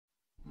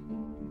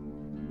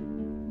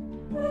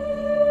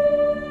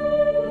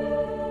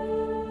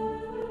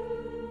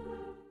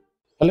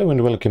Hello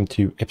and welcome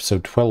to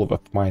episode 12 of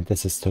my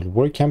This is Total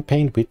War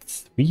campaign with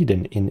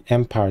Sweden in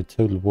Empire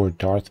Total War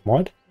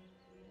Darthmod.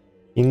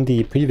 In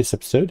the previous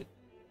episode,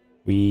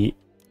 we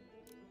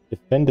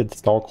defended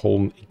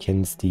Stockholm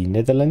against the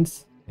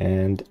Netherlands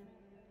and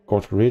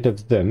got rid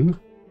of them.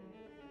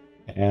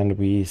 And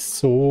we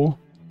saw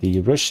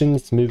the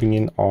Russians moving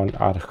in on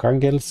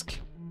Arkhangelsk.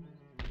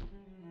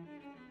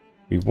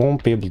 We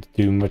won't be able to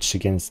do much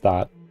against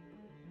that,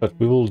 but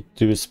we will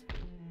do as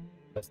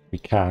best we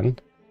can.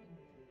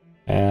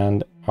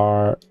 And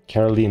our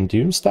Caroline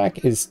Doom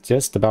stack is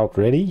just about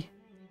ready.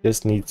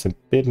 Just needs a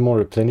bit more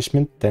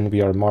replenishment. Then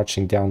we are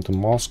marching down to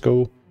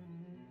Moscow.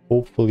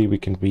 Hopefully we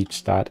can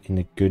reach that in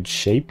a good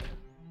shape.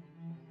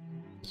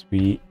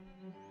 We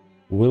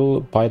will,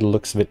 by the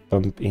looks of it,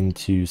 bump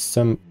into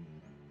some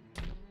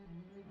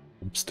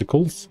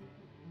obstacles.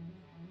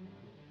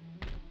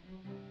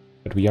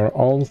 But we are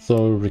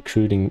also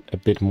recruiting a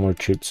bit more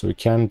troops, so we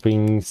can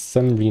bring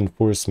some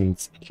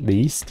reinforcements at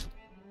least.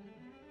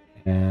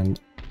 And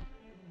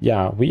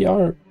yeah, we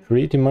are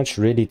pretty much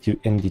ready to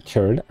end the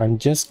turn. I'm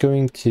just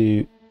going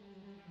to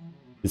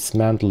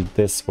dismantle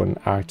this one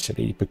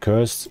actually,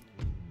 because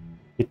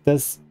it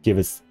does give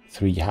us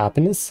 3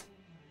 happiness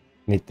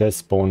and it does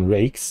spawn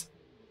rakes,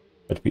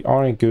 but we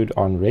aren't good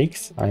on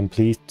rakes. I'm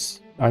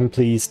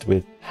pleased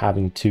with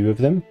having 2 of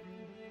them,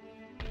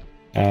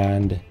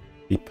 and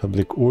the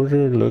public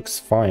order looks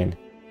fine,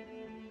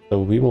 so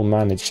we will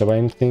manage. So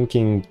I'm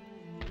thinking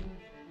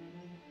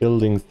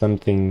building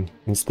something,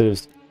 instead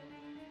of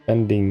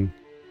spending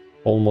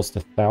almost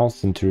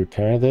 1,000 to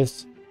repair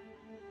this,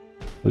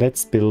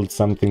 let's build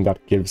something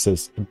that gives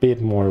us a bit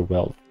more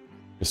wealth,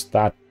 because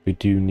that we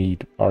do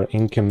need. Our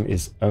income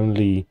is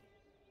only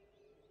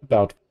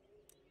about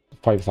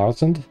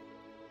 5,000.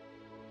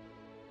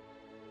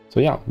 So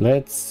yeah,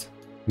 let's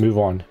move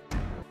on.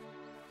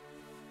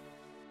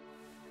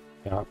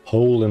 Yeah,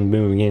 Poland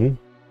moving in,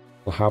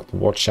 we'll have to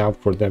watch out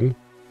for them.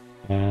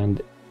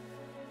 And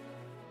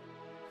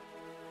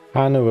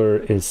Hanover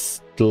is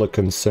still a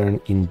concern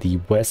in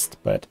the west,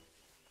 but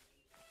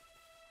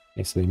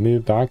okay, so they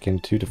move back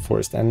into the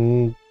forest,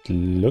 and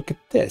look at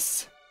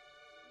this.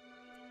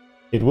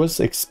 It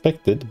was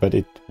expected, but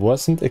it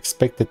wasn't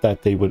expected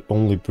that they would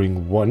only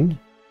bring 1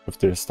 of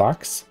their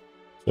stocks.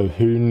 So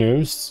who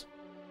knows,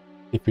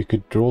 if we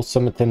could draw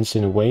some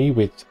attention away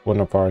with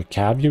one of our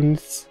cav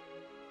units,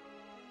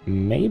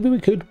 maybe we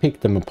could pick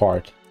them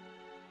apart.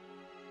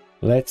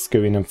 Let's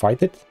go in and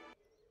fight it.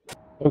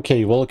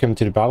 Okay, welcome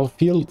to the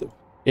battlefield.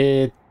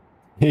 It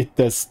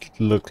does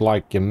look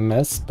like a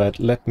mess, but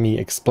let me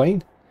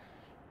explain.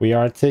 We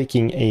are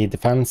taking a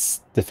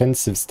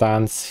defensive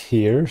stance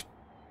here,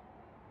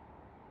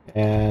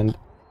 and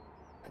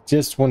I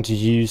just want to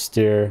use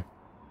their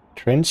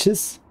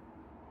trenches,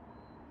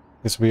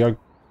 because we are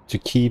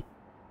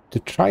to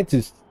try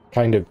to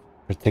kind of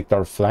protect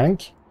our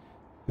flank.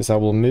 Because I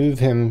will move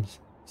him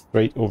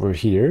straight over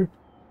here,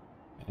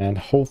 and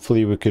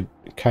hopefully we could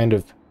kind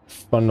of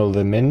funnel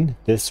them in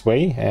this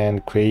way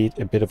and create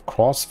a bit of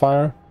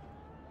crossfire,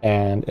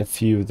 and a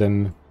few of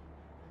them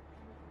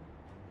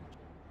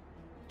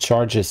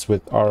charges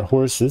with our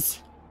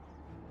horses.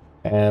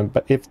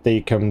 But if they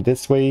come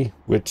this way,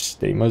 which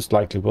they most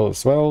likely will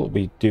as well,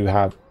 we do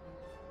have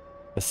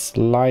a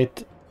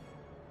slight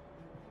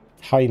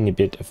tiny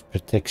bit of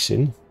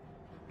protection.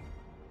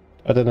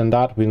 Other than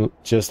that, we'll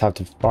just have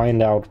to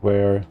find out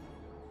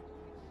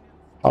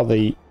how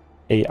the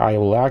AI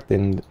will act,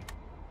 and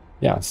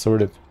yeah,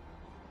 sort of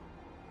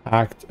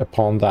act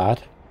upon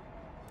that.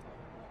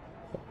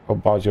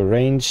 About your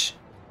range,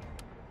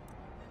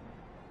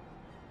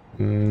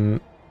 who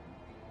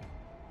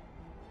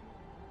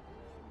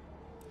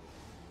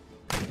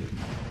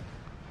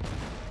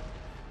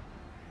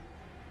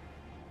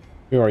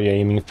are you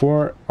aiming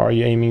for? Are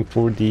you aiming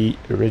for the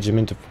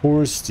regiment of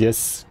horse?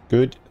 Yes,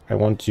 good. I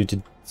want you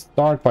to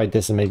start by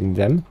decimating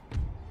them.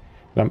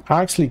 And I'm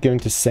actually going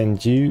to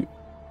send you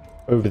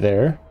over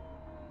there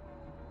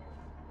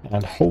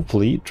and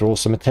hopefully draw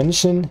some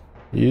attention.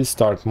 You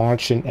start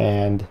marching,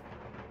 and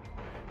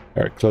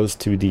we're close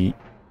to the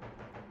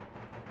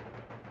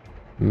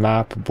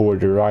map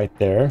border right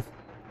there.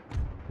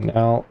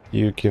 Now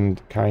you can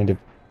kind of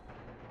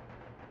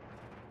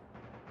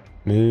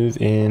move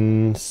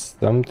in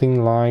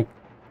something like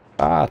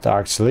that,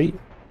 actually.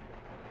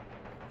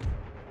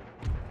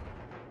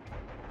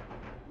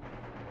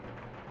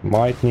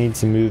 Might need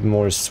to move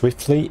more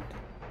swiftly.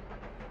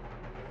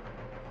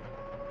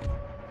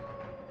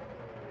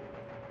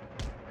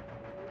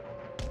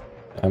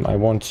 I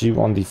want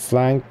you on the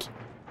flank.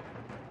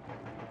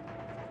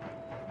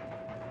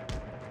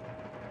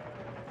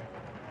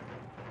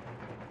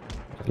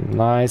 A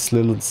nice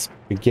little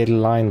spaghetti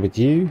line with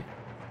you.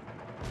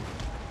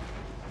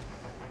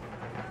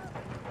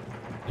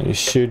 You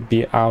should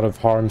be out of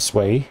harm's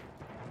way.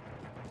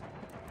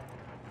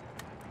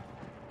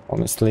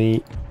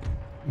 Honestly,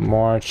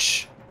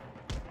 march,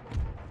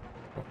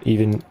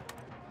 even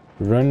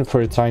run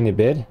for a tiny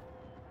bit.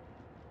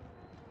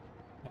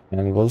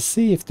 And we'll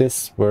see if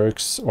this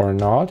works or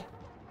not.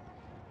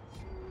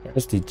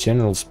 There's the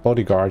general's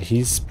bodyguard.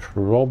 He's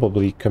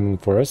probably coming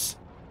for us.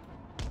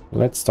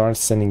 Let's start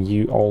sending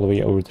you all the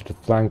way over to the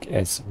flank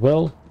as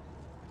well.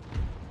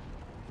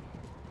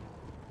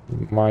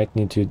 Might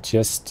need to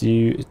adjust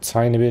you a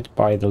tiny bit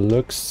by the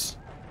looks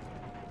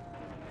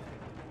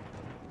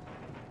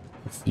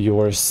of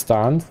your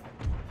stand.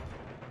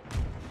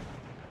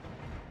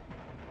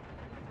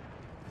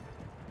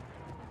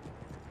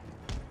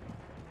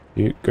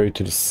 You go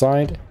to the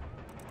side.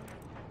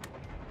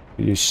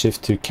 You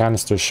shift to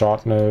canister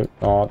shot. No,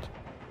 not.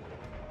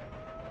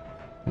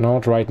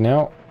 Not right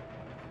now.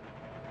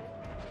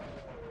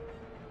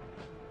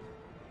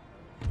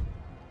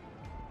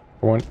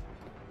 One.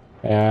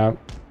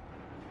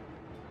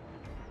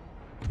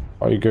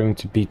 Are you going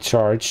to be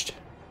charged?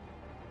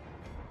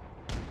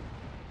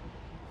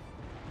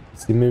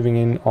 Is he moving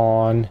in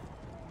on...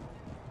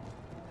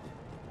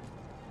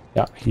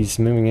 Yeah, he's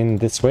moving in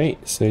this way.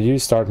 So you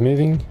start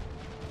moving.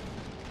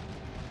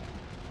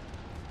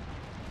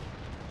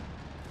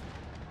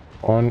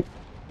 On.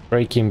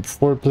 Break him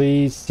before,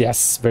 please.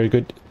 Yes, very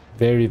good.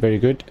 Very, very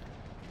good.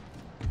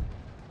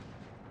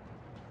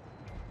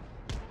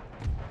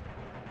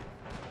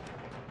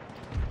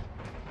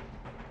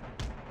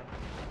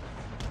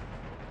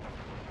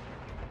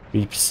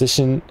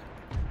 Reposition.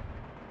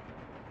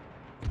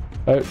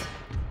 Oh.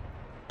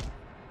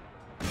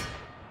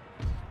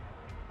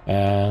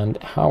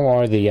 And how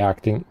are they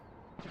acting?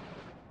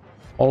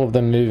 All of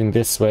them moving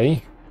this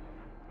way.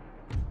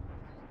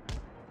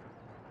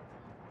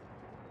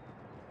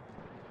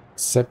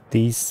 Except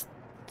these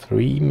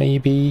three,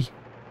 maybe.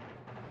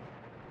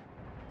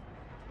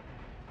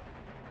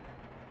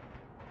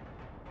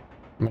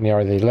 How many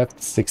are they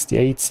left?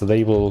 68, so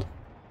they will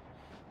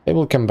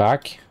come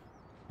back.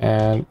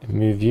 And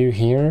move you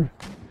here.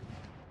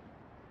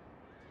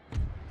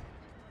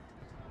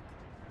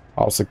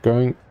 How's it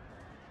going?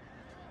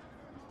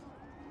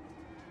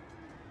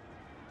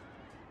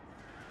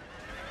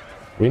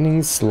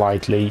 Winning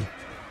slightly.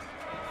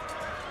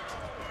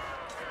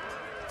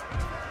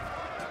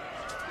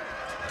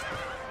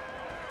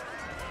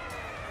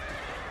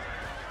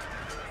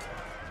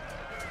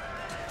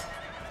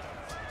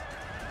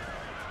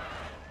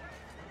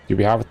 Do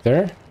we have it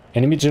there?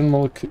 Enemy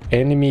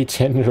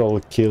general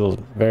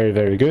killed. Very,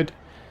 very good.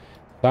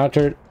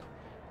 Flattered.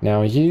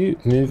 Now you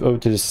move over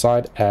to the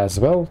side as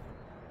well.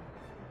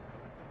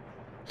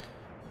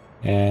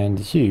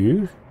 And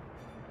you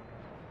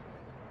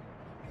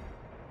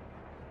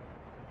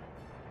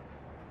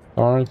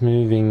start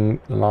moving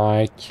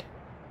like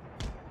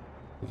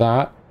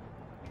that.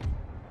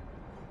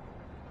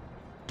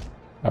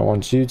 I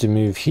want you to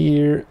move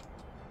here.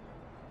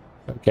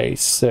 Okay,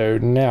 so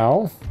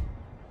now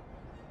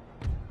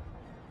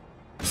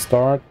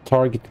start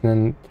targeting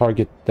and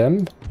target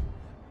them.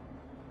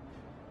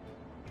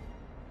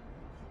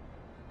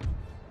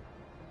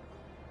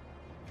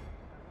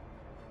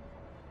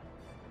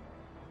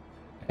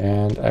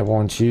 And I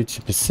want you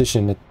to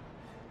position it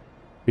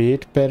a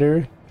bit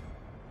better.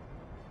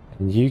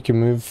 And you can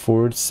move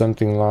forward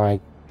something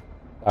like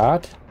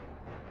that.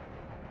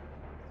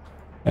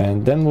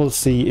 And then we'll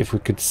see if we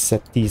could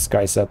set these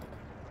guys up.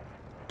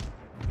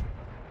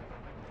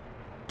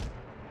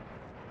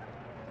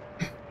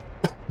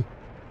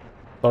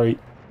 Sorry.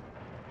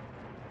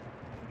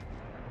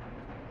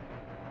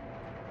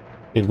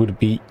 It would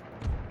be...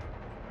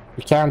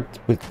 We can't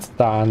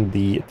withstand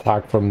the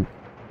attack from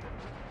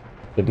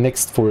the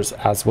next force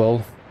as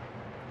well.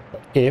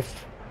 But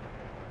if...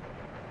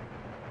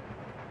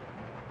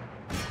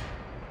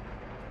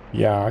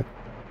 Yeah,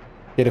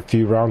 get a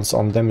few rounds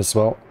on them as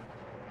well.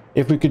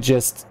 If we could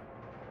just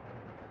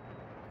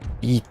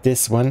beat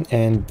this one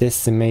and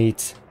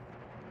decimate...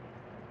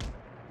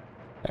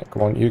 Yeah,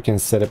 come on, you can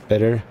set it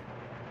better.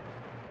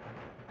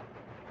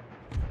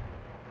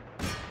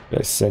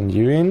 Let's send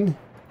you in.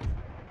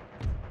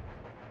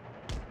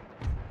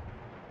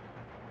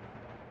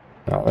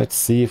 Now let's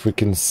see if we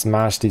can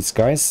smash these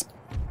guys.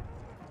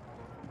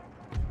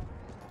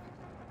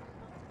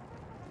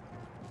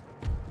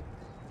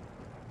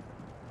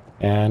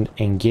 And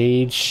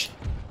engage.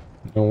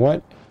 You know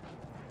what?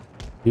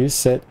 You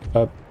set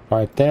up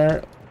right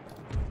there.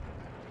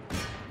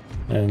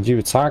 And you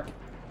attack.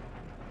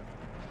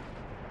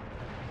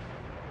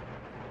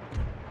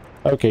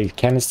 Okay,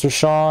 canister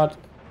shot.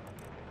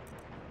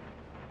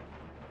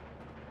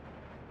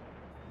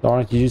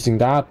 Aren't using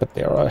that, but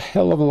there are a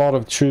hell of a lot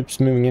of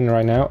troops moving in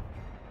right now.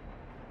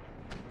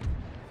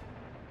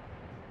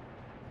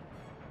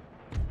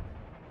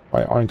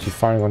 Why aren't you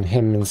firing on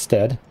him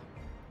instead?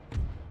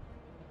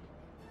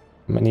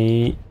 How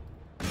many?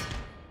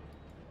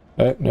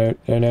 Oh, no,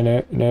 no, no,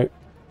 no, no.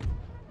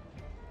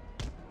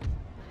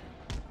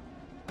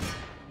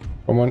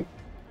 Come on.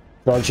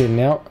 Charge in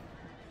now.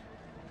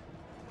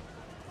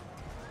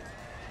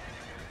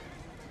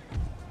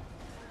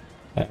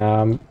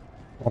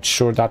 Not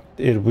sure that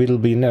it will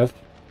be enough.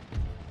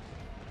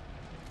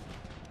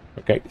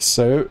 Okay,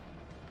 so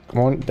come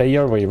on, they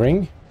are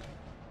wavering.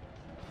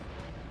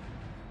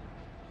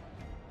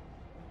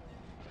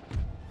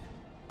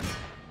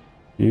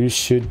 You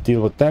should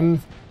deal with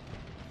them.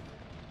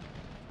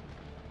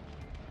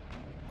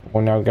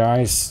 Well, now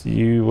guys,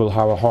 you will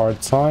have a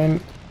hard time.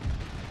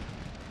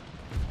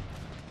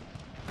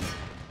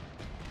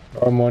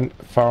 Come on,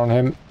 fire on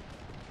him.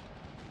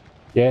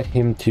 Get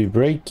him to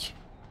break.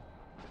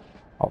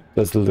 Oh,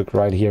 does look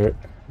right here.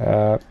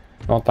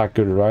 Not that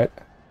good, right?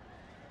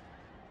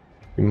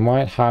 We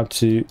might have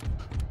to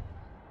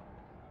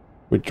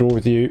withdraw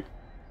with you.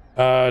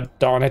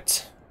 Darn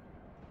it.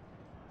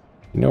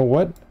 You know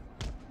what?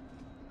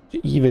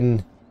 Could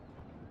even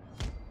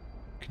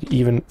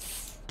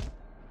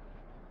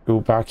go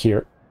back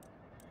here.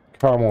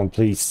 Come on,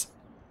 please.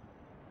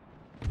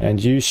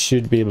 And you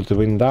should be able to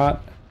win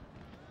that.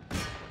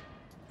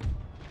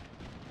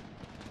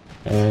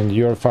 And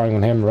you're firing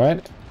on him,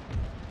 right?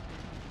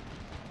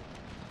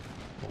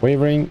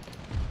 Wavering.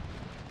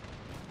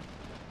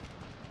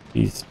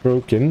 He's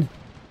broken.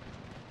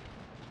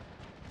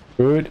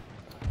 Good.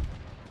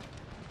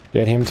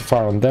 Get him to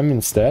fire on them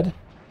instead.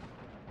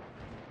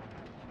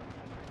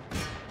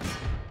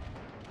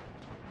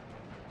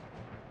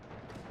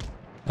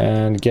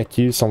 And get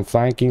you some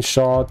flanking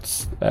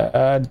shots.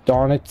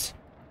 Darn it.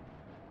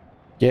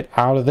 Get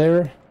out of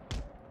there.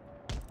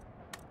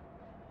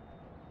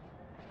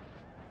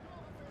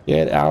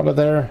 Get out of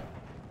there.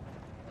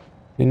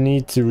 You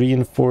need to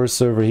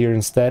reinforce over here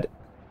instead.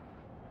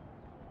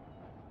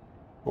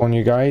 Go on,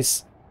 you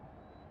guys.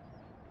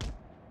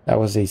 That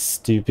was a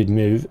stupid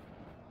move.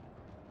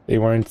 They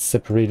weren't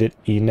separated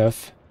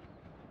enough.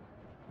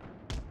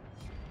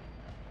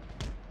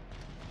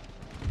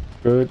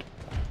 Good.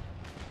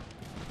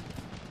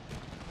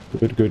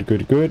 Good, good,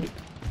 good, good.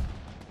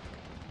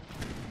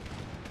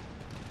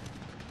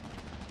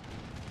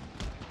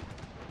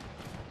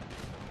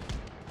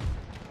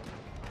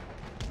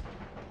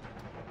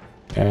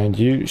 And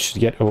you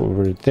should get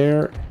over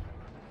there.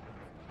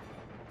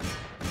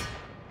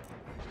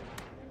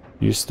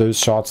 Use those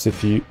shots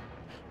if you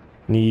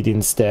need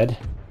instead.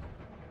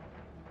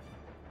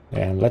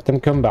 And let them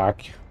come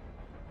back.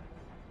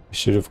 We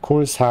should of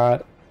course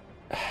had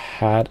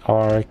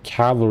our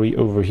cavalry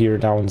over here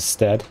now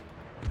instead.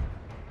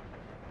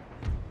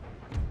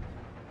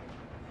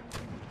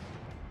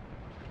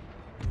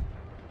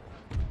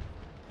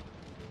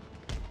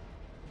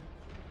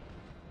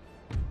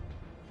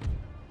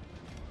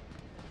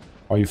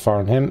 Are you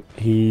firing him?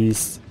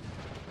 He's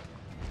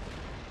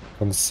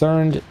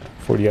concerned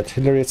for the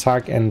artillery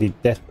attack and the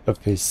death of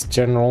his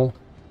general.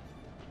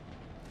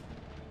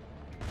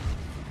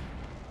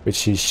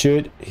 Which he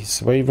should.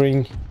 He's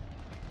wavering.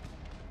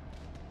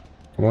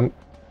 Come on.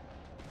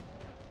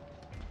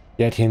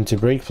 Get him to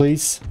break,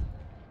 please.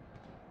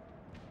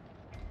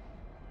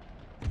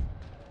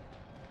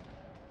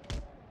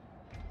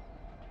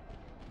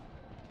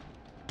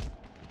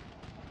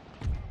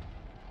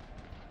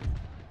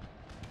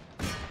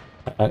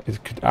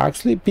 It could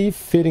actually be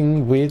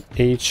fitting with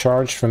a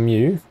charge from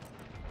you.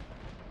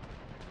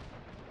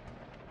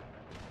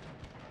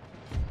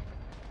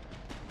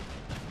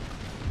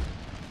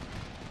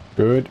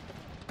 Good.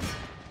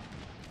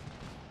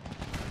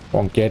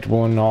 Won't get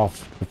one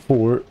off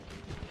before.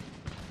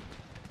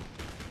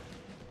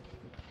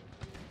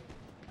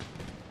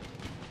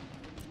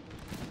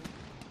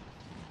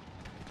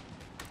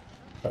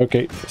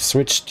 Okay,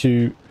 switch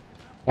to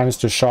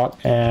canister shot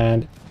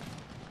and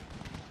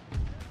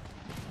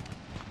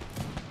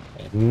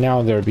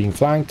now they're being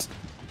flanked.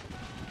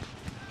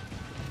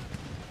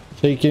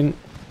 Taken.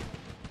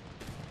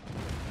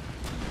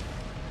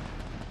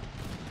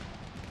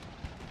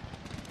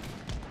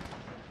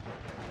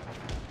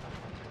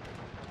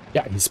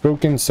 Yeah, he's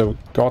broken, so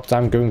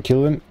goddamn go and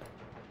kill him.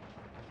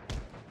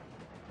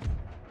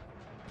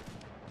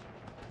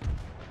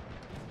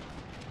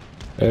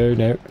 Oh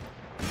no.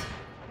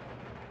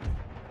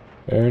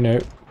 Oh no.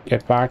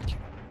 Get back.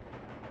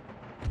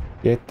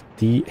 Get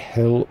the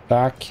hell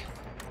back.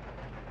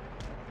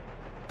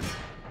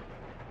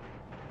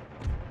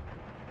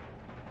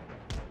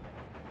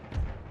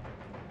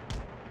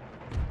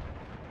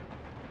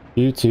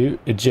 You two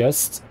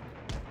adjust.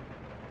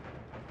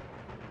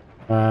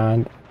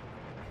 And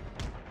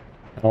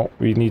oh,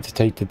 we need to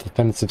take the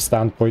defensive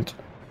standpoint.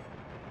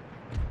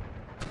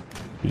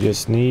 You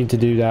just need to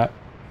do that.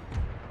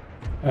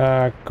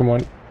 Come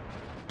on.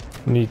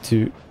 Need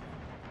to.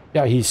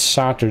 Yeah, he's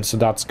shattered, so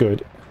that's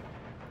good.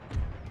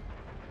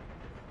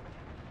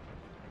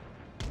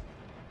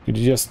 Could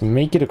you just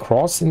make it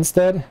across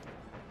instead?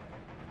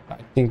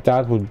 I think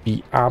that would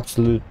be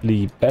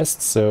absolutely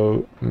best,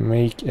 so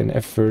make an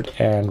effort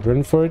and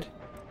run for it.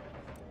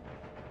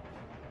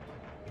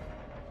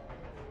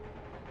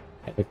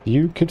 If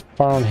you could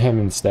fire on him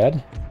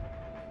instead.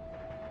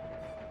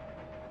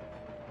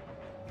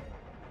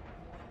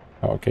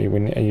 Okay, we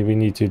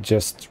need to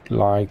just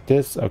like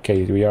this.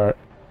 Okay, we are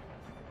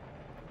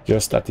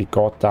just at the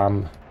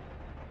goddamn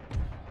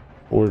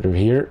order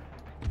here.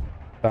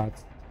 That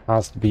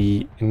has to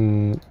be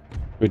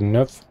good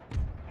enough.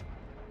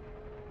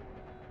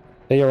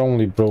 They are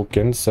only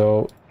broken,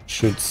 so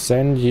should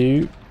send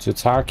you to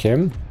attack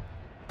him.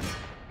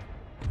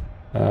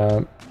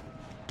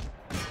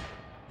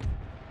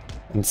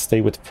 And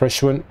stay with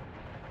fresh one.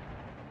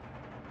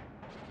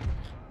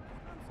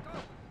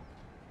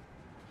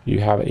 You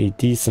have a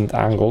decent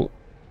angle.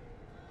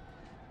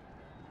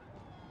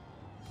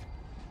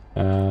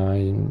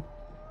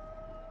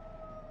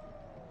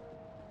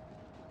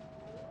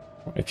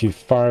 If you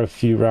fire a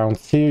few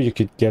rounds here, you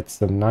could get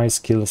some nice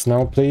kills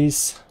now,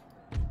 please.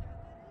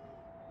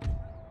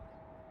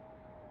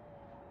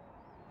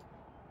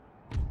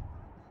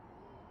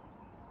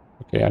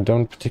 Okay, I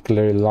don't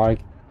particularly like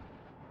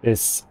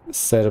this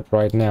setup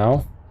right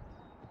now.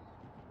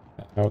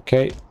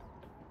 Okay,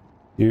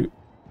 you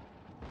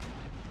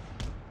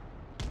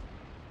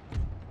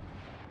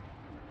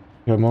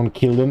come on,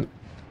 kill them.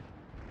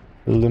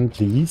 Kill them,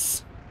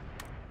 please.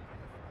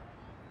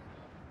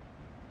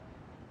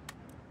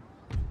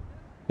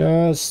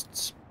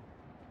 Just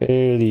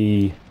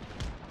barely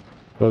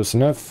close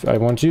enough. I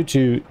want you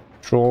to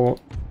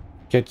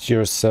get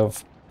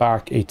yourself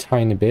back a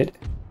tiny bit.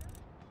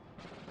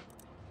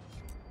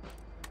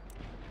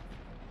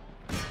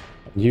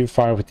 You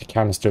fire with the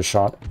canister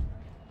shot.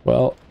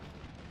 Well,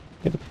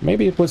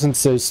 maybe it wasn't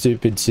so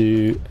stupid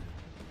to...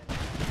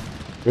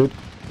 Good.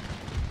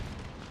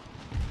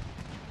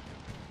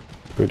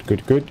 Good,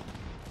 good, good.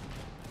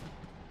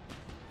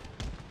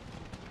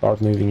 Start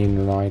moving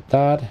in like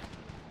that.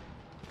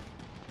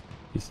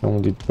 He's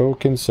only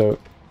broken, so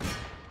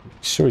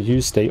make sure you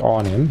stay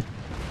on him.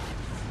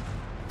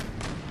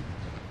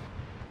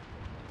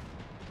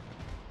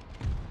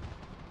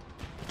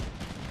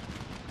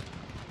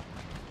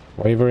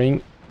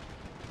 Wavering.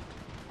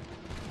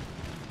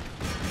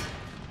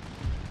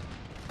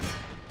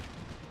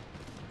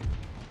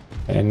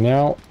 And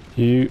now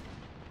you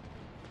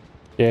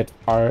get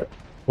fire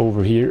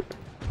over here.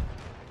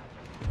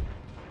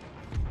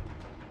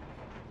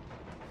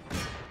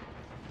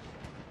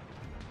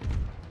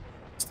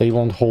 They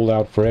won't hold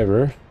out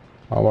forever.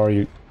 How are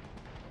you?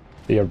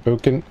 They are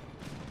broken.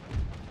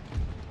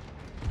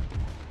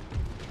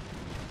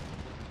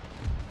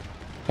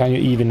 Can you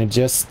even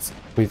adjust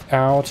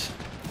without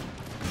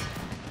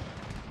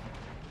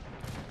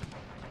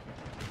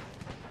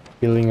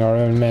killing our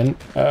own men?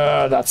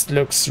 That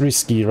looks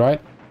risky,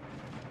 right?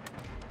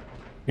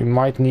 We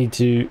might need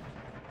to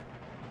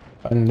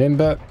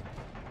unlimber.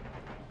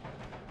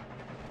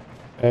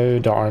 Oh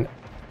darn.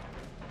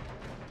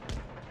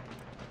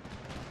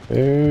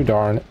 Oh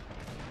darn.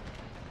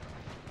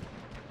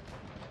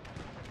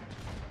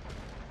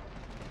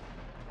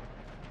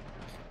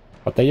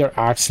 But they are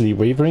actually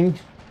wavering.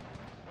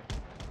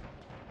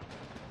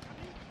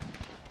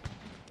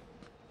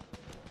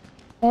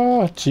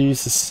 Oh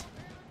Jesus.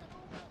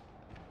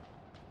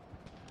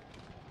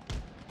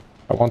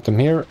 I want them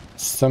here,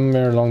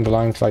 somewhere along the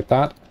lines like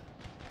that.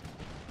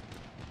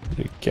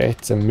 You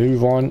get a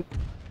move on.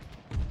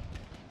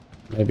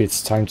 Maybe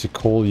it's time to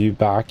call you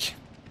back.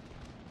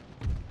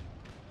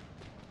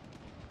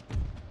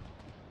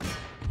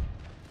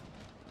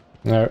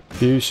 No,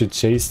 you should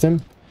chase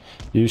them.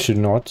 You should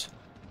not.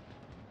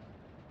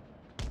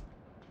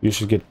 You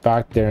should get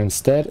back there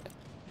instead.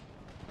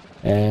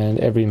 And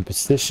every in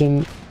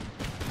position.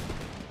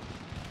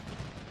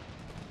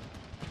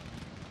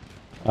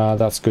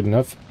 That's good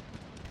enough.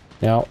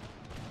 Now,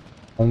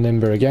 on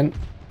limber again.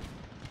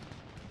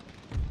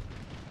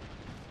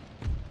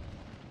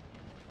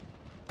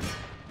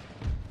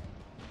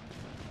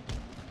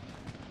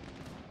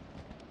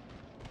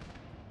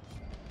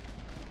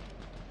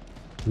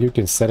 You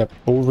can set up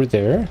over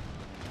there.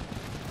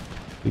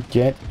 You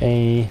get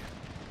a...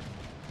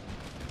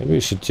 Maybe we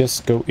should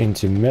just go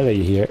into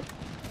melee here.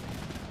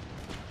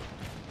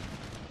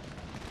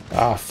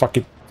 Ah, fuck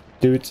it.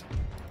 Do it.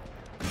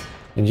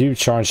 And you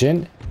charge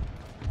in.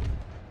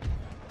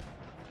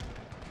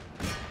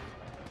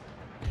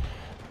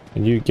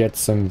 And you get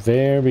some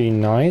very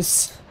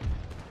nice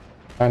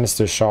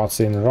canister shots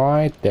in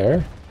right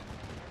there.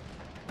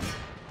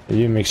 And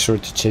you make sure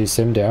to chase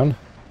him down.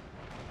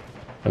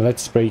 And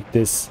let's break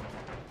this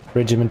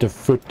regiment of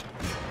foot.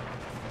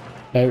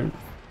 No,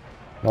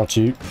 not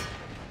you.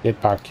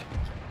 Get back.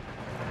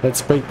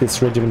 Let's break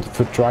this regiment of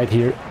foot right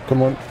here.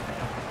 Come on.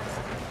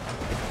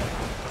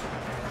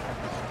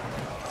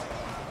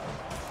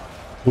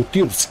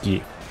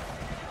 Butirski.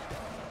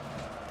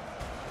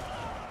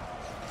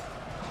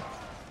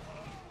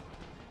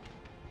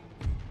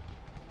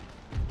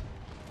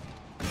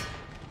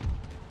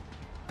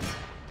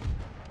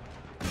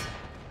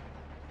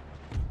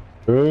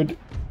 Good.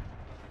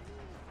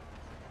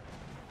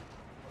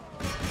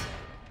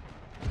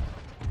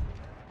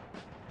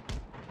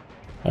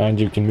 And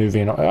you can move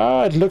in.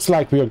 Ah, it looks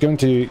like we are going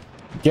to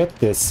get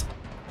this.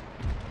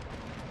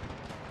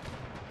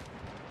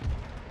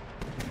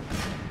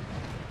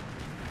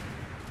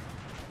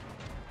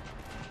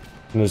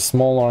 And the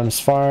small arms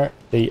fire,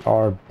 they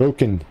are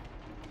broken.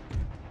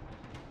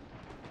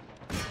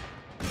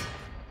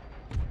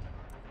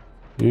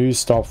 You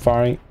stop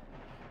firing.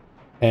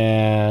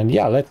 And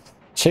yeah, let's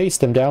chase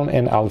them down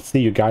and I'll see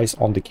you guys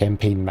on the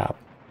campaign map.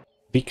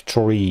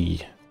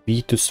 Victory.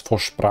 Vitus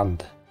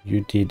Forsbrand.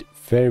 You did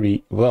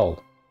very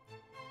well.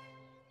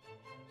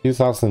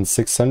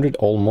 2600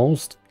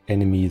 almost.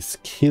 enemies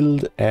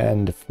killed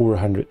and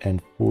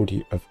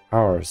 440 of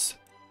ours.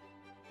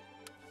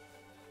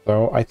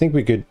 So I think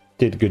we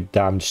did good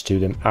damage to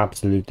them,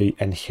 absolutely.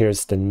 And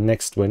here's the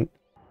next one.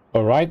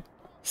 Alright,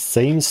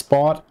 same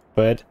spot,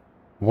 but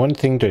one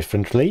thing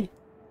differently.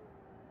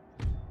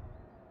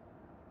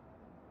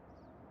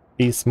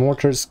 These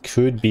mortars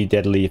could be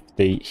deadly if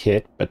they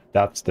hit, but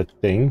that's the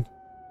thing.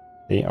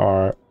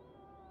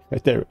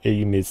 Their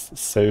aim is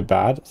so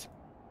bad.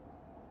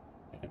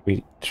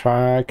 We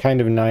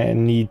kind of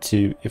need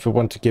to, if we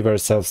want to give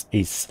ourselves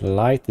a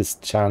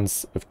slightest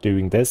chance of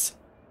doing this,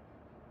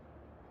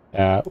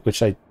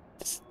 which I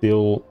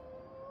still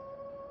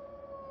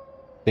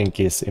think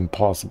is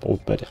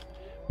impossible, but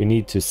we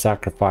need to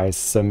sacrifice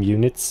some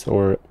units,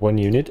 or one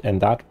unit,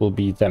 and that will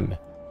be them.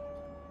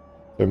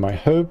 So my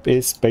hope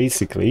is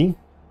basically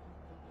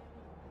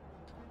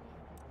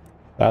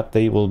that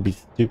they will be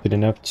stupid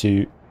enough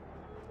to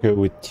go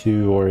with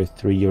 2 or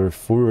 3 or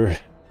 4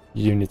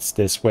 units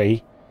this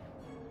way,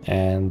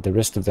 and the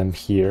rest of them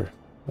here.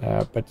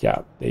 But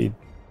yeah, there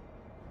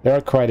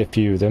are quite a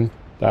few of them,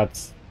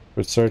 that's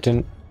for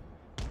certain.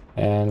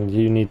 And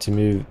you need to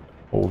move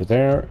over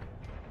there.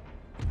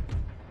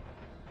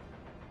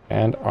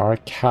 And our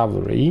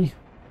cavalry,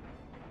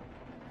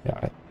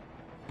 yeah,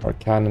 our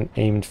cannon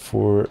aimed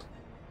for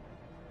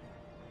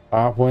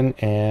that one,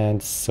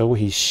 and so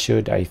he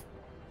should, I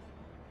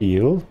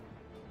feel.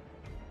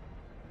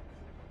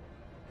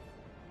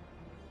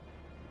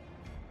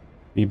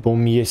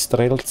 Wybomie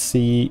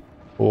strelci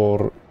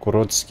or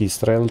Gorodski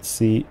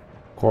strelci,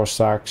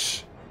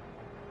 Cossacks.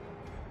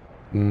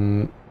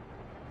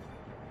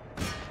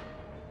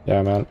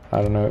 Yeah, man,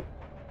 I don't know.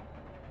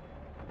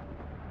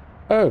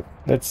 Oh,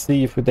 let's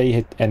see if they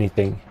hit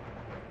anything.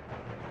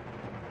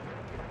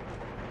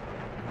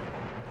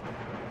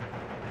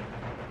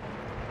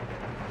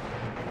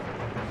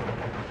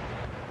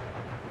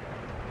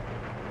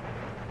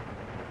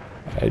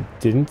 I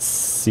didn't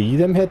see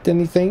them hit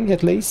anything,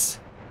 at least.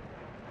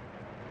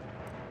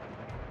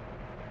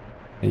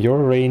 Your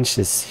range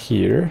is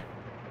here.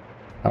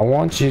 I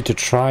want you to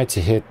try to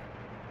hit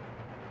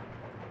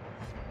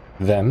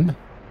them.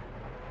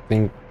 I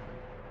think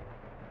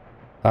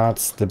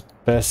that's the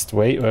best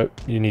way.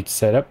 You need to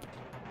set up.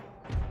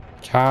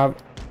 Cav,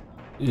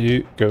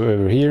 you go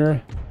over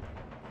here.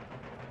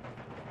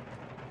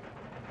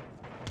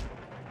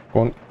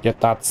 Go on,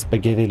 get that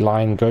spaghetti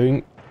line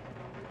going.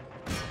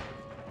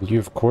 You,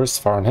 of course,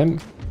 farm him.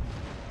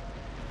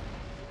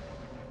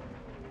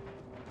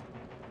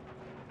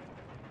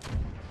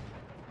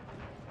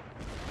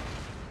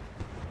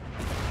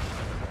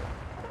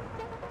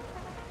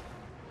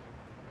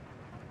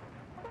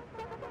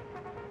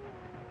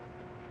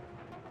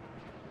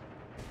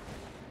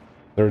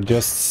 They're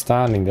just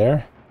standing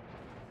there.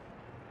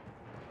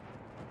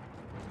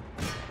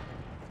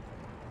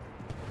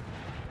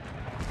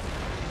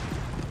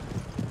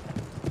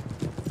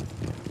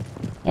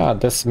 Ah,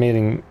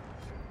 decimating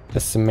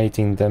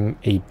them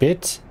a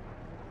bit.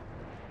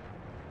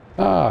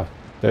 Ah,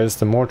 there's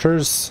the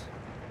mortars.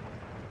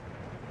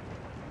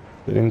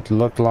 Didn't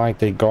look like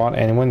they got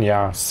anyone.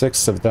 Yeah,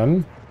 6 of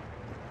them.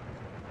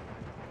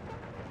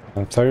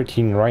 And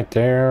 13 right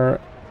there.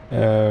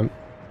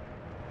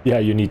 Yeah,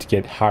 you need to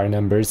get higher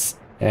numbers,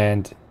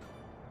 and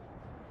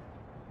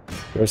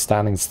you're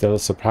standing still,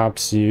 so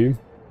perhaps you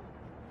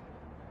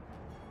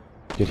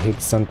could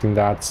hit something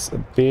that's a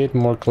bit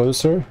more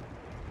closer.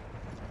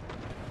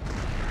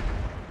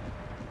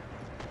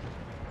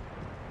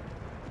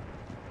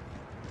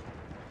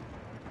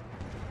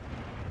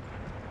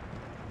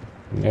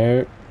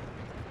 No.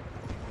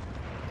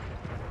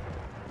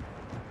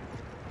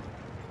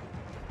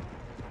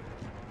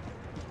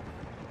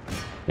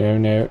 No,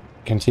 no.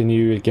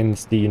 Continue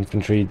against the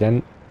infantry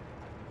then.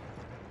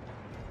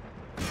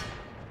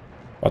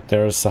 But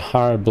there's a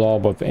higher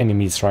blob of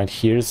enemies right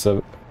here,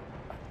 so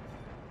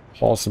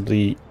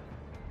possibly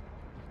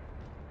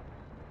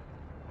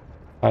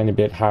a tiny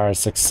bit higher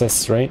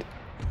success rate.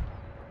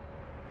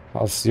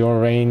 How's your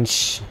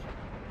range?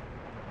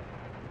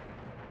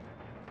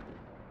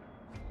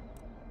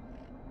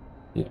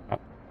 Yeah.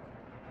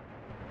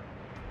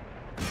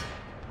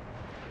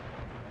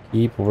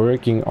 Keep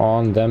working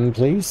on them,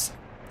 please.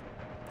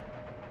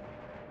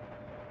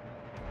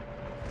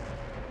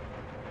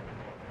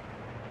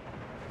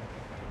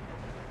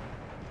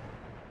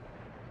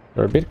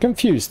 They're a bit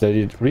confused.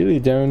 They really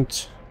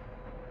don't...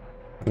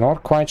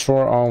 Not quite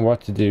sure on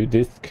what to do.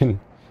 This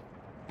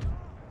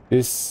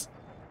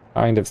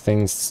kind of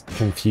things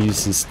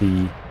confuses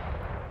the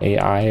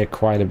AI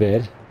quite a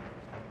bit.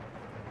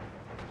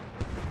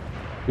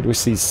 Could we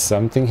see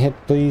something hit,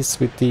 please,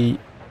 with the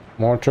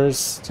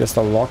mortars? Just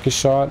a lucky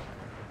shot?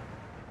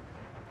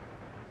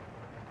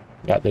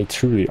 Yeah, they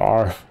truly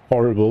are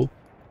horrible.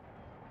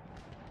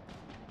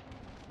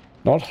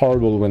 Not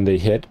horrible when they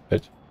hit,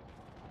 but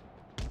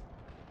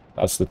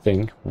that's the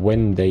thing.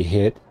 When they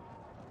hit,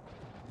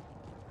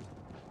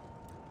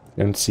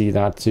 don't see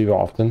that too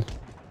often.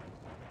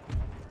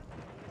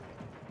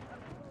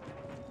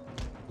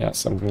 Yeah,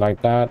 something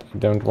like that. I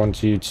don't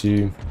want you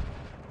to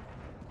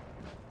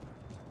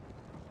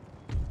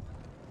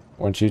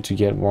want you to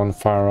get one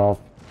fire off.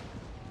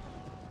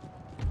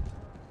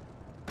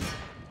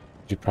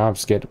 You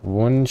perhaps get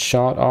one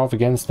shot off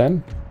against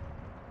them.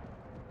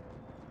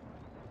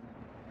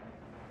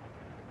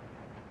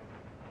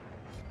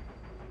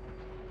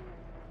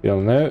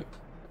 You'll know.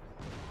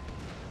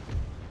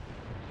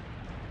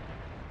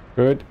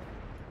 Good.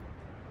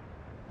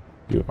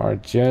 You are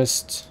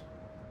just...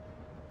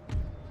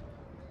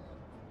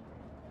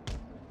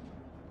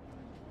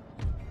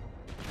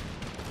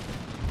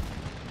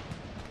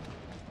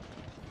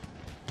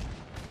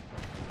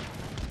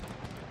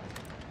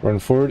 Run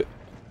forward.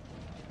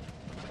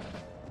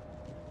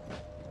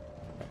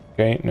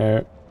 Okay,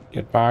 no.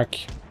 Get back.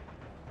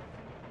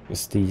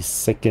 Because the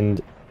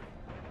second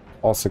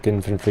Cossack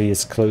infantry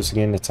is closing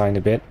in a tiny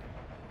bit.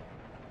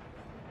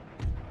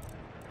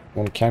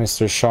 One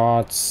canister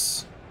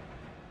shots.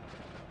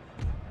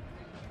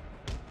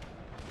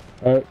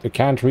 Oh, they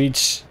can't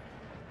reach.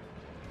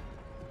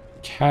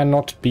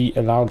 Cannot be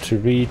allowed to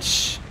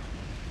reach.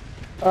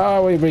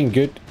 Ah, we're doing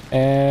good.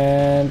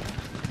 And...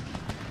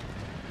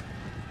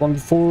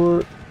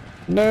 1-4.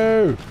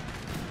 No!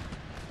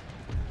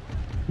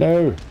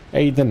 No!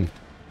 Aid them.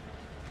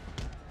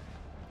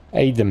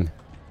 Aid them.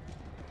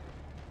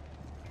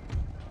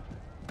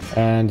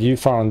 And you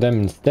fire on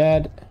them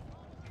instead.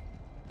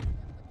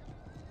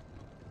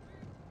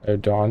 Oh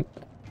darn.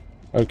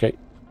 Okay.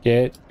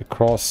 Get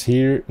across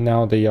here.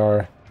 Now they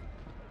are...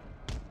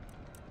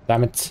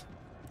 Damn it.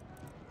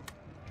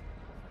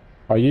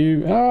 Are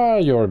you... Ah,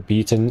 you're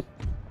beaten.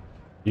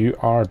 You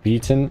are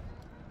beaten.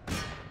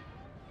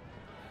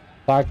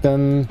 Attack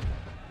them.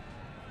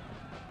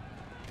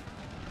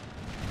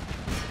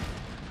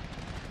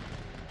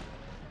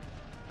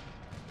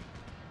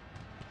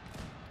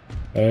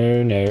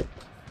 Oh no.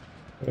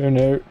 Oh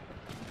no.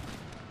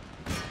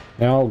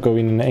 Now go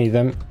in and aid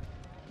them.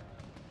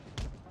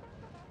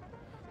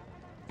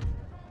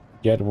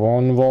 Get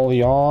one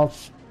volley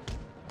off.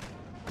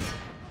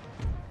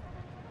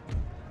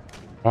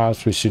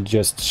 Perhaps we should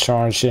just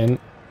charge in.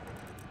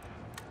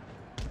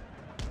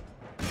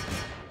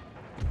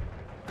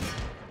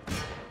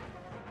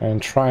 And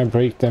try and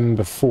break them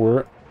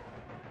before.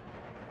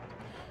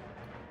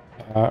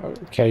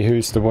 Okay,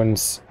 who's the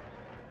ones?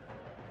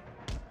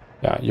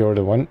 Yeah, you're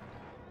the one.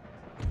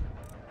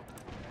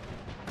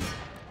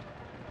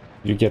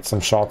 You get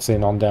some shots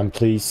in on them,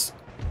 please.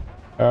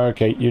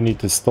 Okay, you need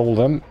to stall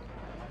them.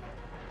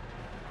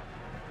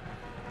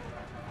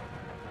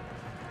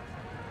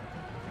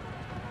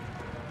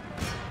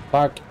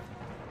 Back.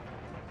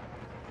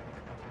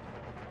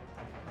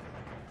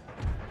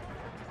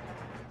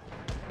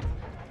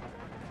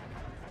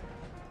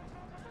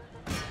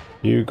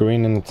 You go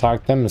in and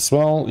attack them as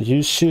well.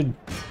 You should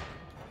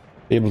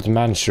be able to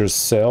manage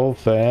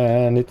yourself,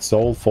 and it's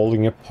all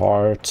falling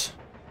apart.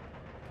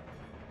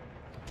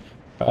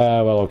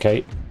 Well,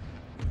 okay.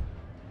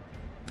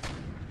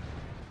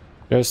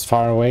 Just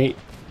far away.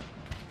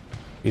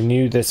 You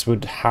knew this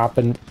would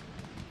happen.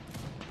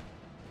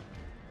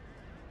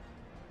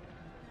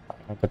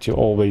 But you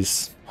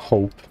always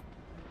hope.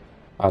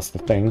 That's the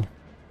thing.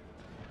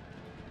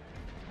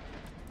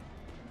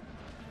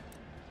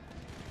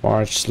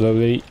 March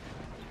slowly.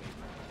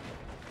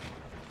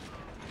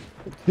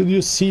 Did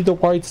you see the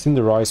whites in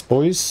the rice,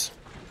 boys?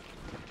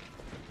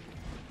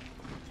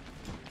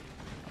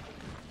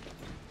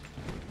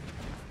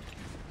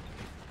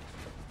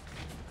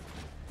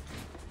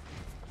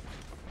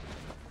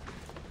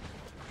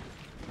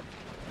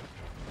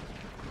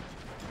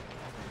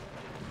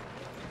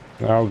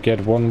 Now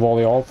get one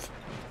volley off.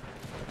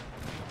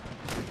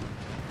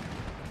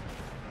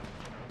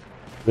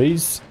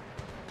 Please.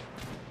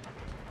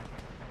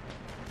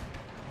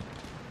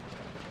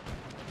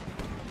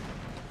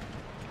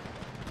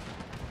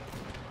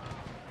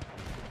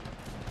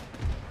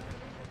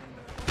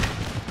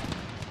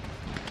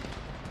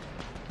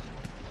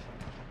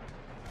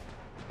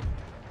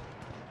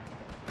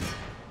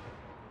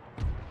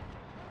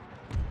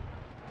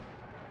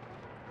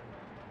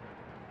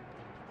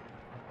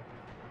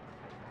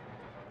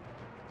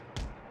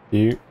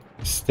 You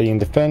stay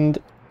and defend.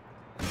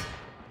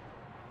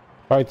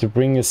 Try to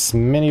bring as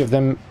many of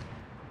them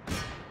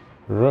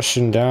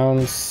Russian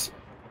downs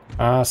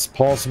as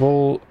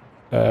possible.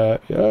 Oh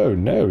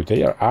no,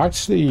 they are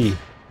actually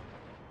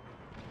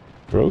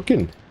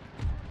broken.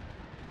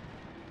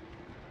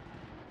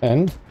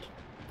 And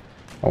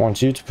I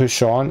want you to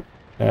push on.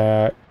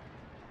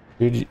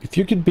 If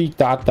you could beat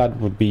that, that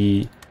would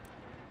be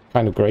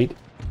kind of great.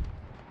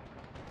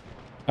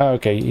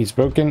 Okay, he's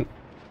broken.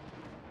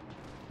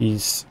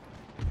 He's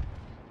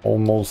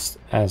almost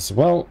as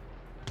well.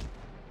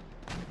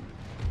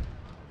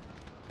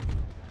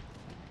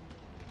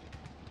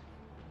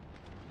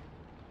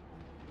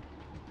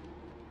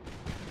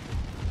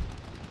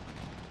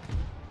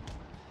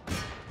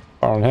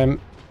 On him.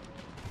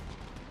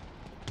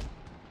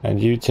 And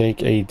you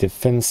take a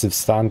defensive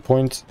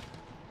standpoint.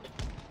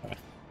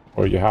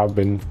 Or you have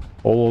been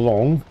all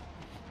along.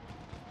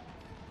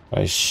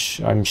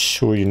 I'm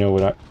sure you know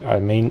what I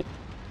mean.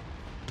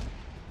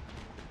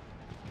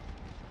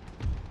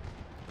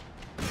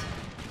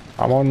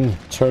 Come on,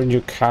 turn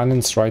your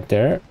cannons right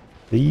there,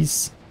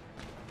 please.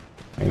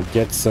 And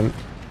get some...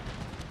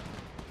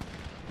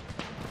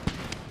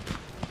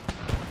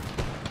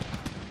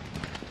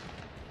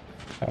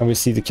 And we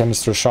see the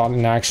canister shot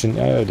in action.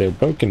 Oh, they're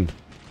broken.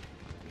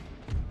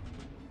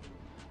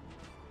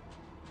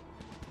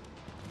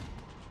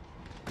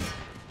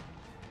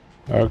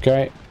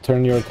 Okay,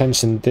 turn your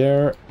attention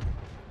there.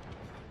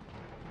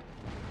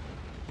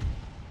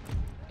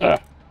 Ah,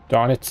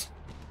 darn it.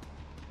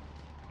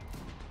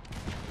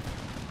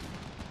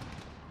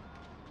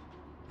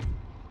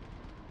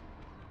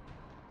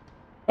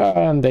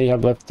 And they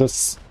have left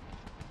us.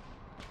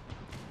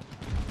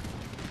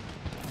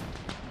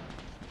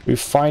 We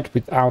fight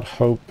without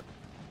hope.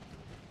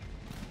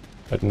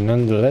 But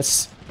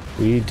nonetheless,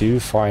 we do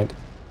fight.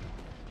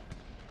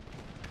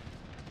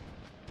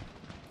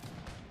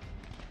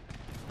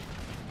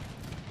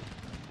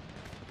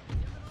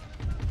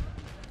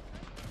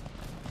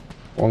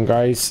 Come on,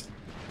 guys.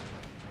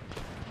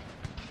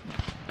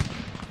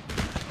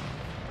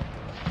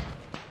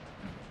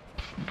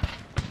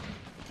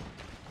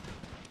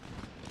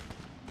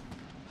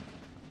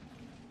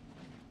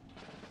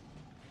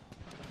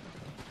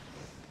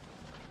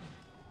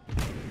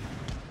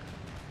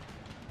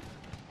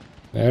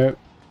 No.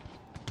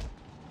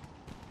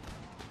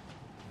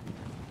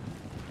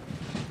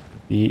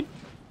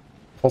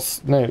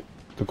 No,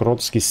 the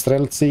Grodzki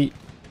Strelci.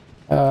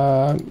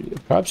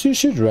 Perhaps you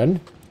should run.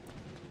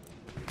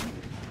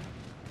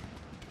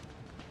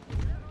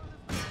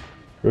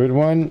 Good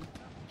one.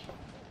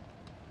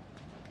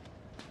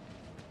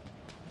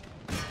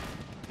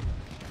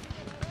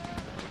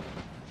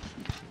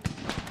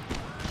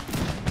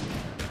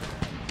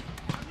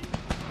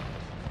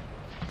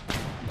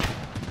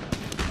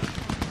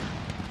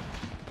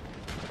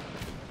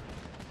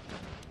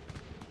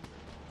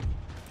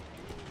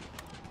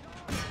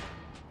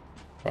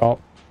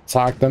 Well,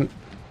 attack them.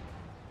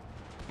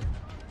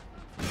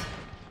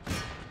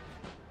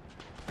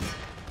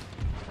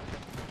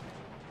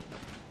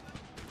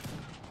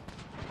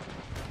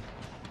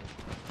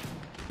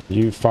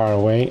 You far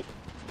away.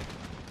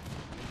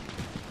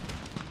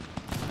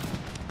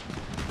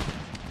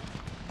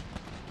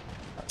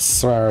 I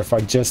swear if I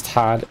just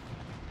had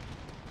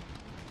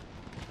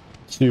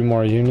 2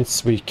 more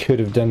units, we could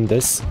have done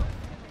this.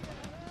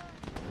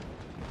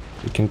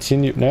 We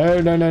continue. No,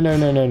 no, no, no,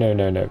 no, no, no,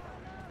 no, no.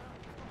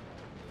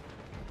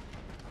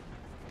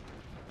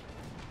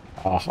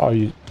 Ah, oh,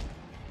 you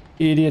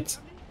idiot.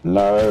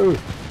 No!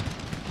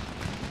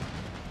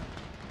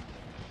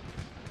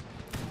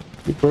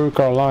 We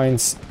broke our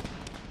lines.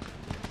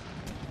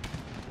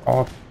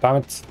 Oh, damn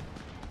it.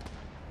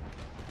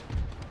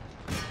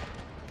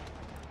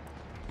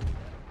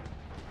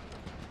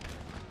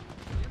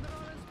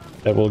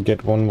 That will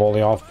get 1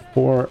 volley off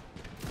before.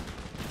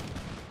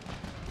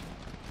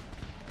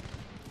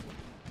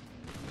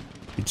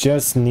 We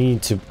just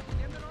need to...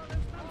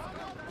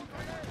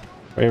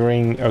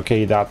 Wavering.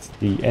 Okay, that's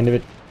the end of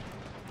it.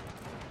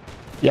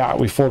 Yeah,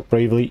 we fought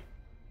bravely.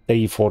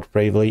 They fought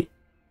bravely.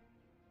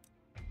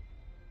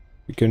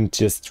 We couldn't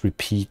just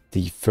repeat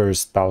the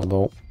first battle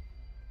though.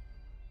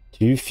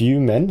 Too few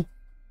men.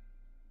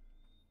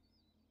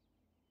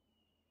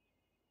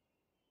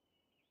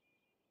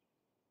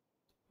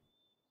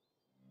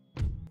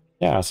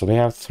 Yeah, so we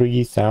have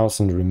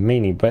 3,000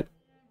 remaining, but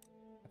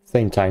at the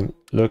same time,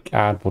 look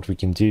at what we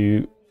can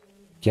do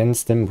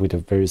against them with a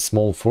very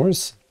small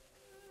force.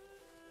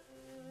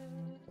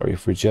 Or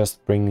if we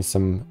just bring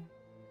some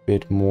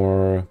bit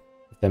more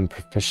than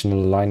professional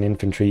line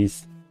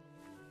infantries.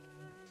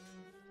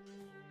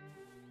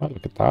 Oh,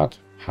 look at that.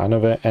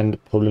 Hanover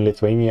and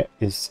Poland-Lithuania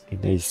is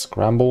in a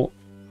scramble.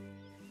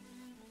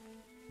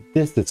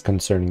 This is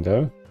concerning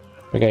though.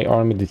 Okay,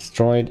 army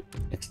destroyed,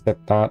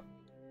 except that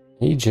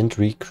agent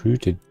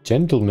recruited.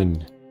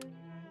 Gentlemen.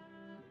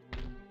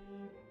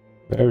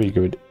 Very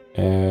good.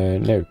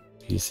 No,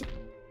 we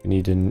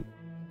need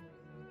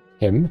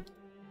him.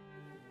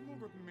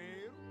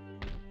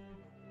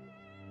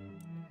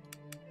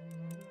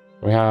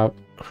 We have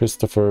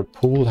Christopher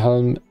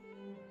Poolhelm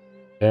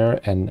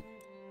there and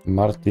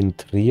Martin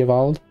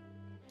Triewald.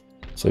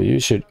 So you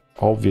should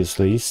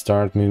obviously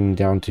start moving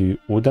down to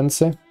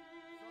Odense.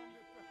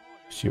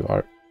 You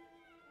are...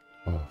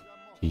 Oh,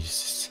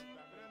 Jesus.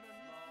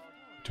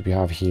 What do we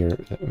have here?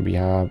 We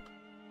have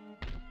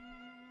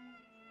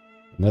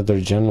another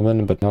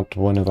gentleman, but not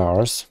one of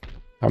ours.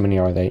 How many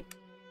are they?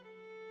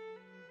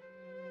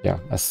 Yeah,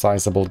 a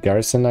sizable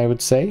garrison, I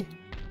would say.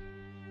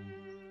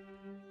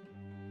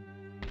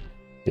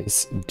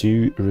 This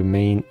do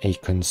remain a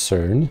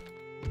concern.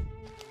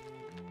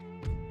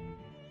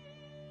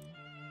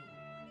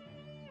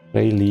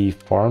 Rayleigh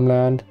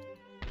farmland.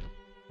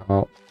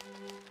 Oh,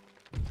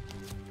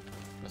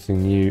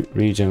 nothing new.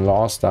 Region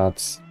lost.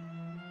 That's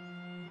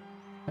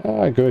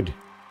good.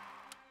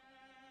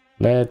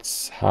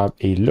 Let's have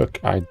a look.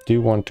 I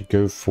do want to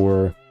go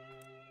for...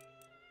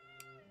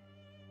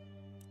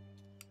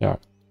 Yeah,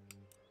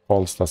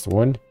 false. That's the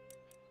one.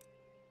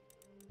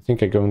 I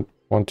think I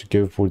want to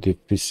go for the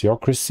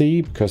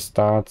physiocracy because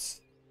that's...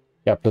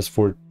 Yeah, plus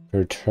 4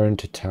 per turn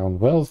to town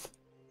wealth.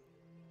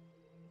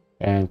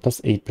 And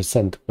plus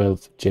 8%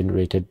 wealth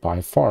generated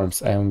by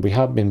farms. And we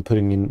have been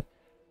putting in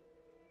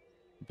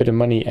a bit of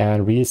money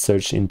and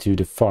research into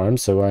the farm,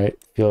 so I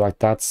feel like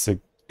that's a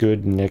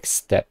good next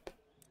step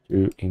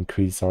to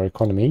increase our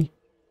economy.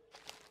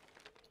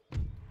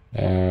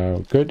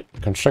 Good.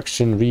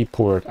 Construction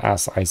report,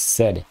 as I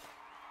said.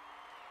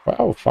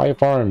 Wow, 5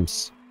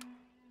 farms.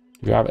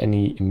 Do you have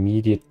any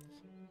immediate...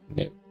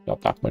 No,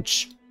 not that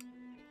much.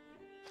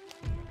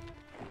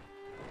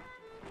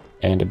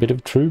 And a bit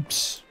of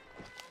troops.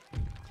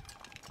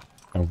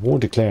 A war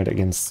declared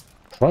against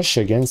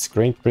Prussia against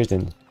Great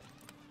Britain.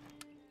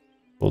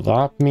 Will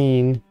that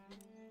mean...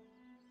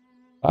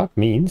 That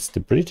means the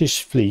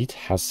British fleet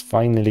has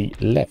finally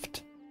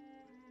left.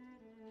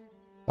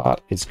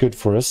 That is good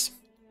for us.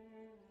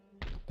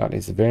 That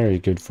is very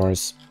good for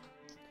us.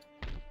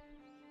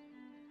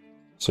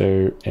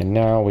 So, and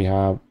now we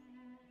have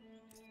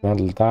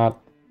handled that.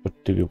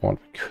 What do we want?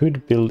 We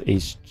could build a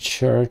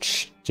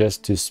church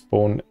just to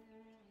spawn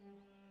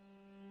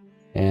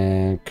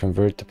and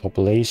convert the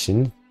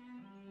population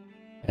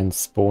and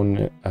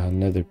spawn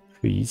another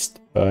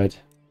priest, but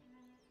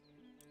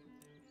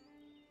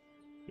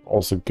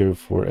also go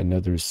for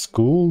another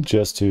school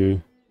just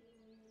to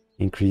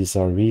increase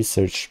our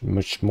research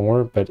much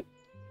more. But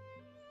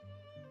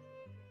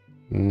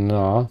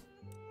nah,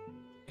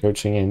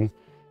 coaching in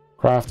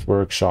craft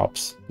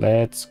workshops,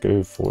 let's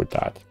go for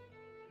that.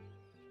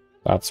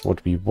 That's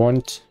what we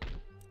want.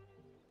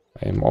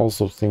 I am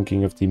also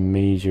thinking of the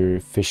major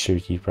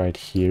fishery right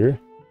here.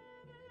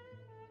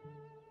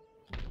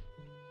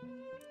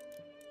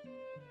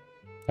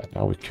 And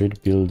now we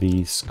could build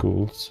these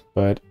schools,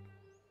 but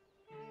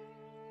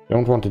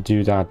don't want to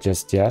do that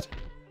just yet.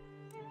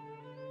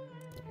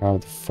 Now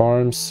the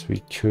farms, we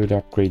could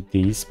upgrade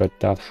these, but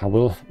that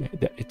will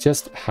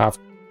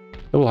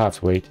have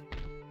to wait.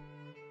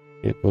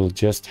 It will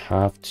just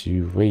have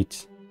to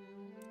wait.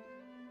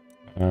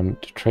 The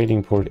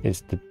trading port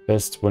is the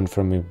best one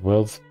from a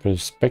wealth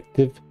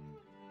perspective,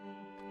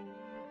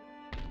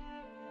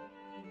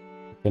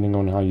 depending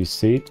on how you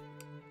see it.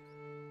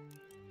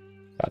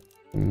 That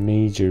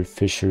major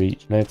fishery,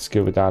 let's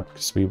go with that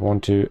because we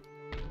want to.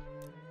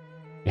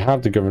 We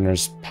have the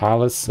governor's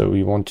palace, so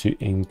we want to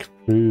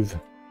improve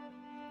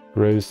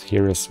growth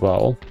here as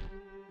well.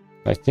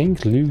 I think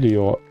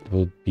Luleå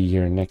will be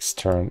here next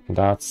turn.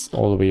 That's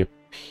all the way up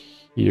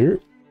here.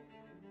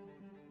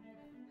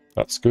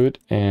 That's good,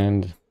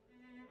 and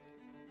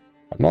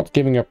I'm not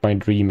giving up my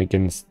dream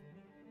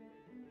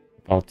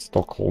about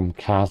Stockholm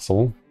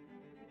Castle.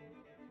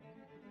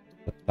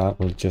 But that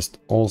will just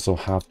also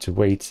have to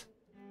wait.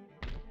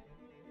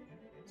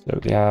 So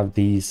they have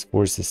these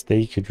forces.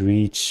 They could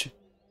reach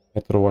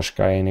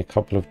Petrovačka in a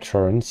couple of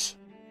turns.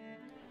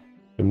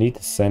 We need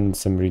to send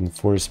some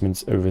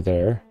reinforcements over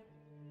there.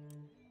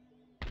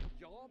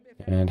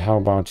 And how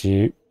about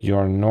you?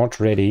 You're not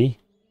ready.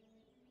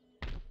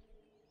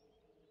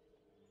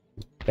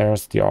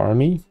 There's the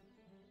army.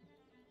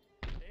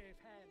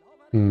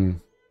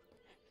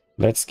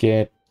 Let's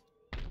continue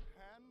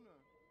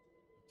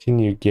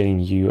getting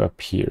you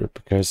up here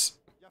because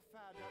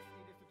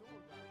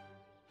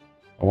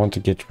I want to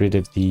get rid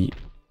of the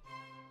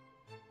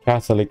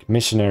Catholic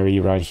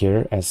missionary right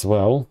here as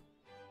well.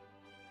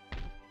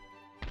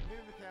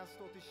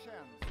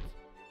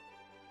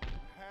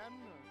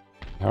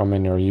 How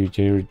many are you?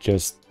 You're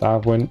just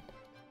that one.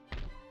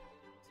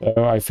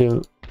 So I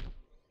feel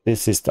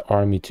this is the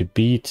army to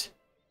beat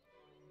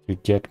to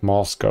get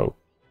Moscow.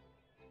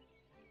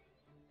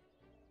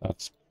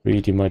 That's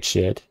pretty much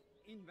it.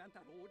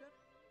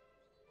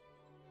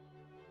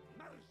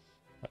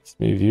 Let's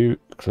move you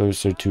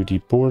closer to the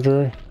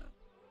border.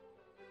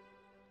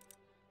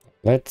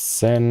 Let's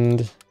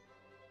send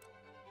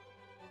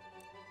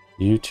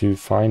you two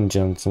fine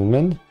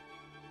gentlemen.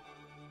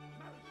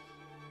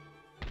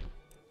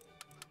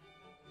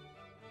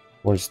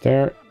 What's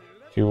there?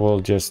 You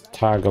will just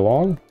tag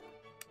along.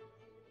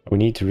 We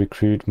need to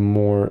recruit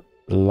more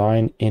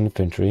line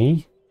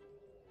infantry.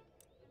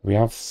 We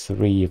have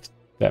 3 of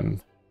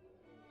them.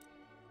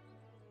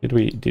 Did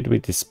we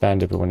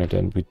disband every one of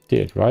them? We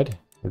did, right?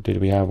 Or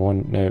did we have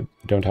one? No,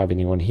 we don't have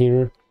anyone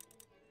here.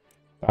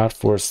 That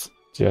force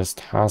just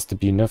has to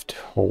be enough to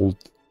hold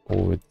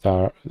over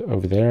there.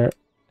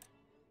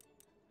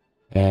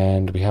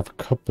 And we have a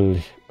couple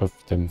of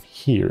them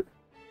here.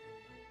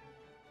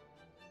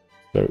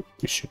 So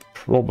we should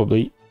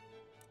probably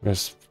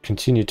just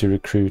continue to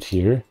recruit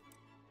here.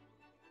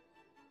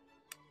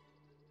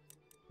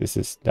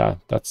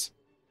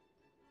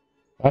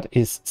 That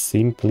is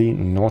simply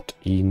not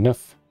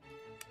enough.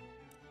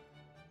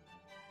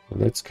 So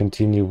let's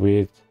continue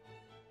with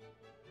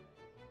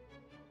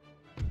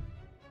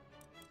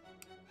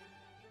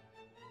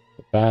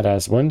the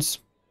badass ones.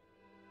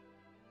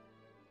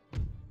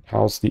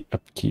 How's the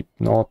upkeep?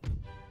 Not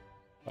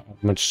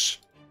that much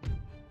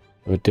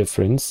of a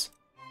difference.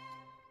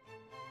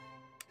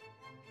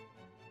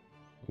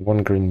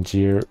 1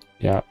 Grenadier,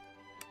 yeah.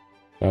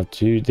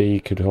 2, they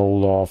could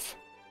hold off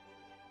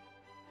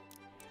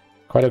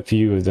quite a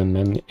few of them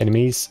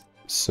enemies.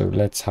 So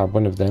let's have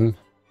one of them.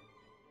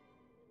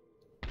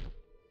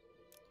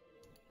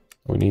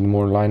 We need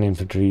more line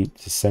infantry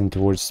to send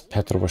towards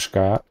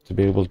Petrovskaya to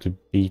be able to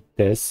beat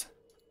this.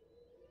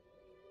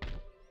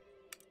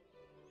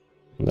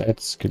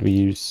 Let's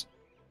use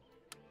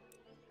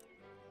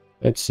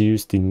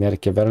the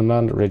Nerke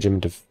Värmland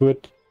Regiment of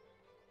Foot.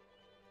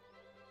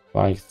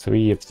 Like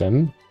 3 of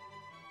them.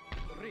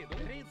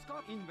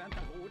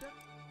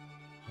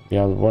 We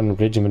have 1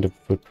 regiment of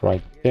foot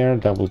right there.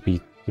 That will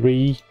be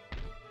 3.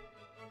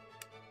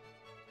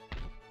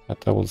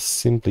 But that will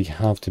simply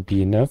have to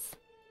be enough.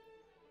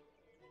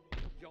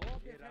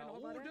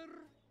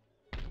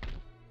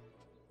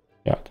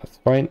 Yeah, that's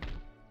fine.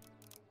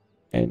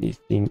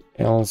 Anything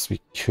else we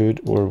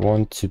could or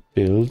want to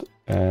build?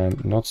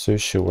 Not so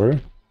sure.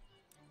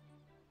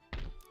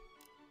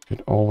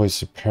 Could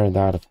always repair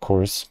that, of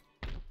course.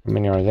 How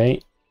many are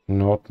they?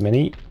 Not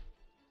many.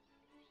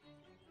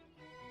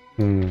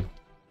 I'm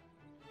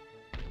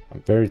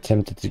very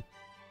tempted to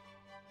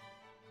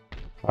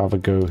have a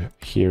go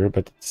here,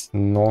 but it's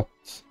not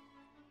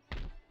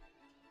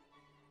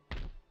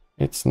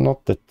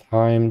the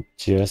time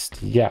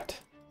just yet.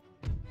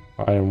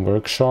 Iron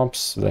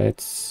workshops,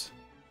 let's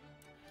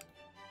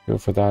go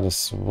for that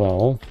as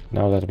well.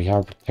 Now that we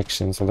have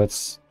protection, so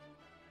let's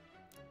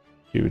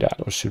do that.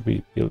 Or should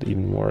we build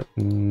even more?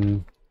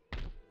 It's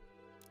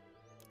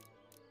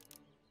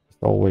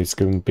always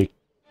going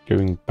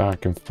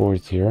back and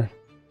forth here.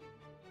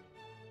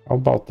 How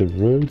about the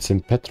roads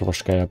in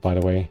Petrovskaya, by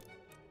the way?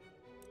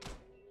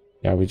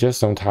 Yeah, we just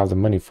don't have the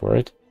money for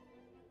it.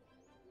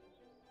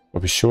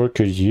 But we sure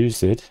could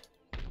use it.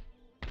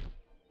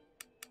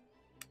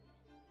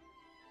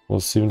 We'll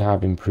soon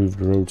have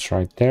improved roads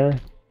right there.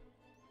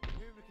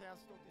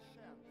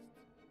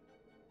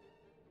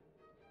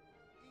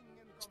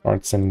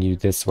 Start sending you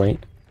this way.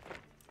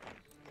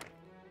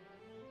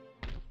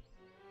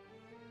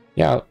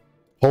 Yeah,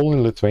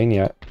 Poland,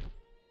 Lithuania.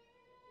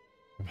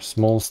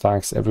 Small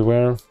stacks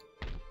everywhere.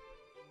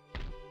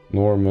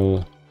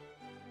 Normal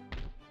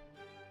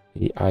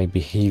AI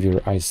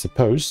behavior, I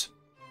suppose.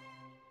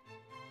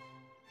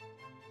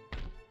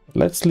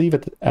 Let's leave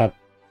it at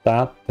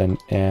that then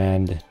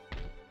and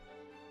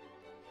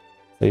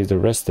save the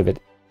rest of it.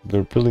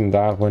 We're building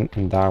that one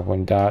and that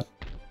one. That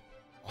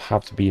will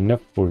have to be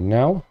enough for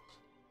now.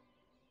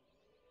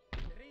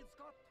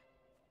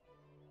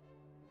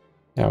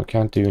 Now I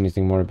can't do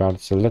anything more about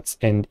it, so let's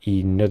end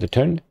another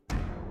turn.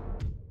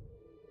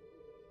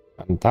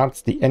 And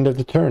that's the end of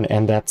the turn,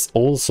 and that's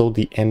also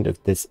the end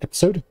of this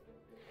episode.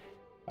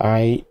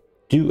 I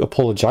do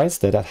apologize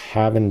that I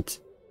haven't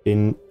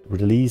been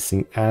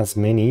releasing as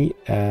many.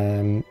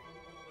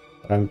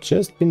 I've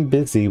just been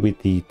busy with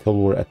the Total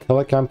War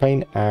Attila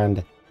campaign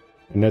and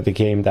another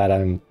game that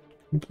I'm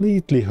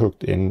completely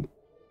hooked in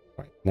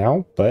right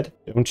now. But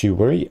don't you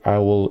worry, I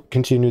will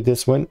continue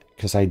this one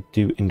because I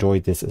do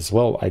enjoy this as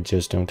well. I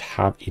just don't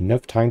have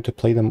enough time to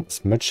play them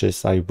as much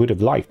as I would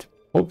have liked.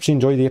 Hope you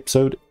enjoyed the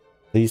episode.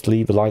 Please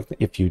leave a like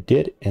if you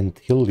did.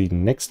 Until the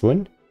next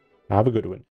one, have a good one.